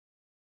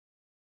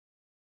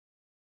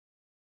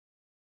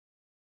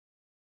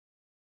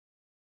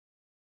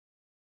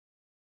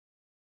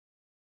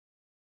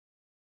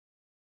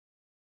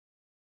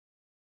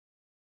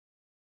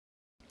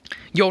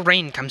Your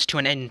reign comes to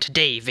an end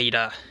today,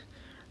 Vader.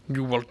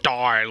 You will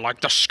die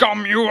like the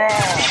scum you are!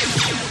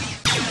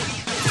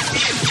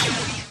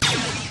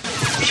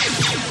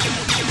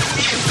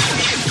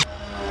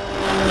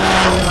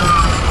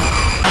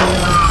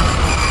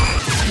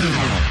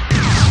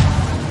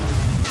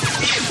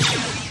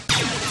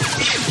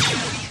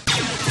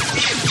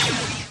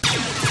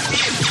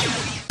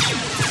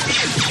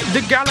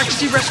 The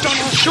galaxy rests on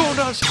our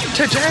shoulders.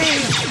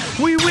 Today,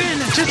 we win.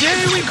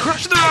 Today, we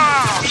crush the...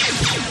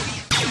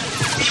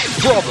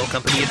 Bravo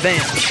Company,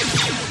 advance.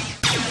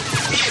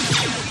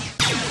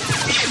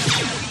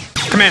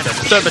 Commander,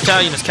 the 3rd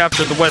Battalion has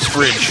captured the West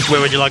Ridge.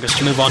 Where would you like us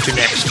to move on to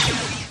next?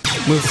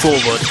 Move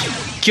forward.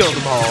 Kill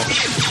them all.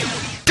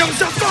 Don't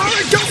suffer!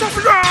 Don't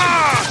suffer!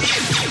 Ah!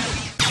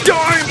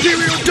 Die,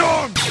 Imperial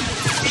dogs!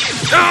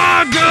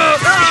 Ah, go!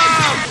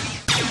 Ah!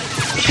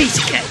 Piece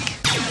of cake.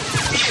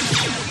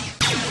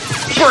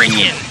 Bring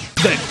in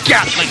the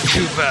Gatling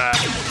Trooper!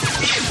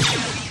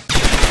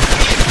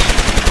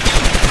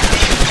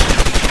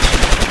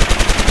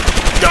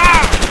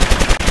 Ah!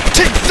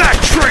 Take that,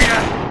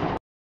 traitor!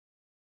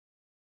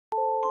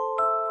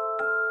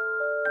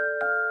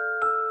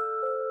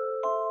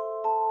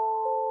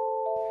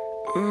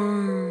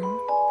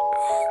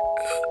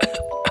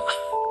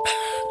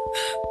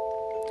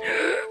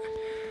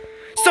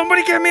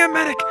 Somebody get me a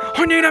medic!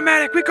 I need a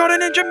medic! We got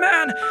an injured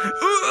man!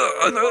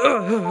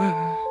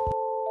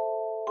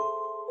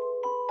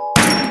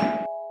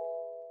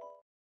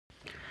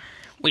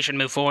 We should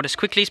move forward as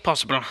quickly as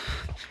possible.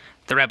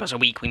 The rebels are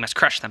weak, we must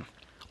crush them.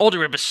 All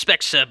due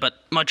respect, sir,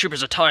 but my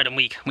troopers are tired and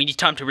weak. We need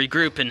time to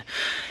regroup, and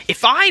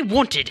if I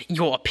wanted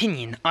your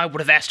opinion, I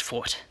would have asked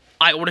for it.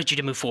 I ordered you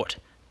to move forward.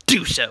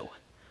 Do so.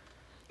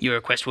 Your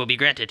request will be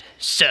granted,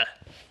 sir.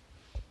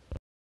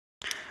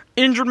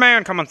 Injured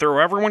man coming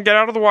through. Everyone get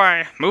out of the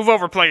way. Move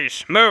over,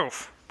 please.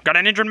 Move. Got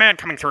an injured man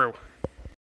coming through.